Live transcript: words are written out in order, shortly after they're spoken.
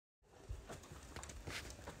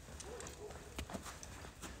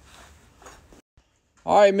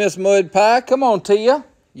All right, Miss Mud Pie, come on, Tia.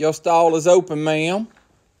 Your stall is open, ma'am.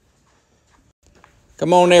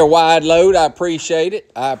 Come on there, Wide Load. I appreciate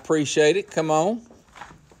it. I appreciate it. Come on.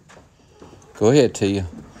 Go ahead, Tia.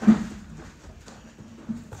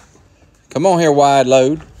 Come on here, Wide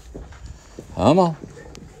Load. Come on.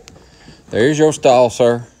 There's your stall,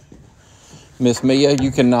 sir. Miss Mia,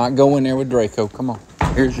 you cannot go in there with Draco. Come on.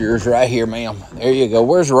 Here's yours right here, ma'am. There you go.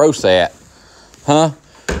 Where's Rosa at? Huh?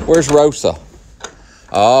 Where's Rosa?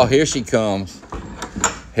 Oh, here she comes.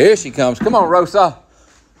 Here she comes. Come on, Rosa.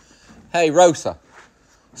 Hey, Rosa.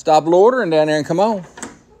 Stop loitering down there and come on.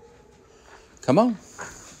 Come on.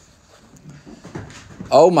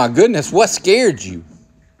 Oh, my goodness. What scared you?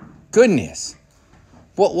 Goodness.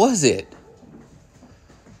 What was it?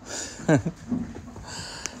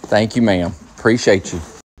 Thank you, ma'am. Appreciate you.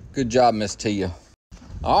 Good job, Miss Tia.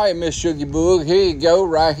 All right, Miss Shuggy Boog. Here you go,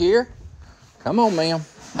 right here. Come on, ma'am.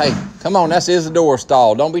 Hey, come on. That's Isadora's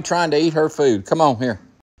stall. Don't be trying to eat her food. Come on here.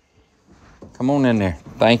 Come on in there.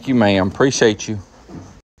 Thank you, ma'am. Appreciate you.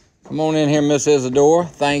 Come on in here, Miss Isadora.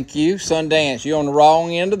 Thank you. Sundance, you're on the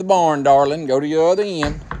wrong end of the barn, darling. Go to your other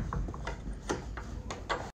end.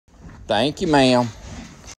 Thank you, ma'am.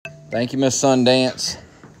 Thank you, Miss Sundance.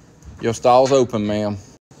 Your stall's open, ma'am.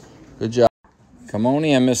 Good job. Come on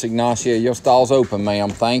in, Miss Ignacia. Your stall's open, ma'am.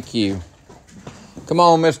 Thank you. Come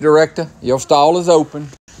on, Miss Director. Your stall is open.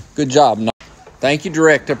 Good job. Thank you,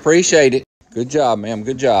 Director. Appreciate it. Good job, ma'am.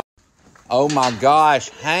 Good job. Oh, my gosh.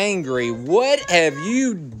 Hangry, what have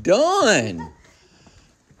you done?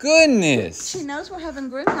 Goodness. She knows we're having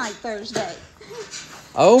group night Thursday.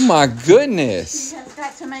 Oh, my goodness. She has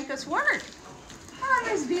got to make us work.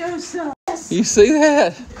 Hi, Miss Diosa. You see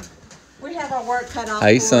that? We have our work cut off.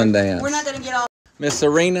 Hey, Sundance. We're not going to get off. Miss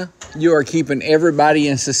Serena, you are keeping everybody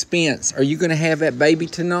in suspense. Are you going to have that baby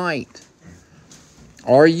tonight?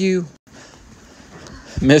 Are you?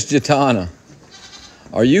 Miss Jatana,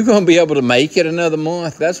 are you going to be able to make it another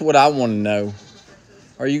month? That's what I want to know.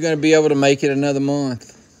 Are you going to be able to make it another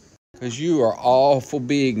month? Because you are awful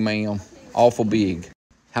big, ma'am. Awful big.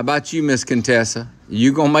 How about you, Miss Contessa?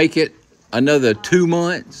 You going to make it another 2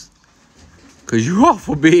 months? Because you're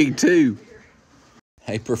awful big, too.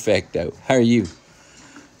 Hey, Perfecto. How are you?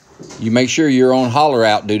 You make sure you're on holler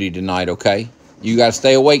out duty tonight, okay? You got to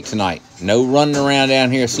stay awake tonight. No running around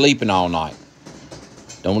down here sleeping all night.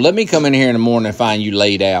 Don't let me come in here in the morning and find you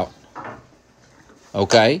laid out.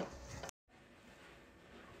 Okay?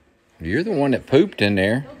 You're the one that pooped in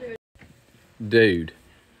there. Dude,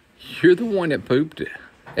 you're the one that pooped it.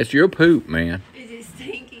 It's your poop, man. Is it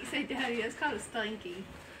stinky? Say, Daddy, that's kind of stinky.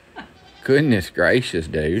 Goodness gracious,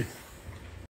 dude.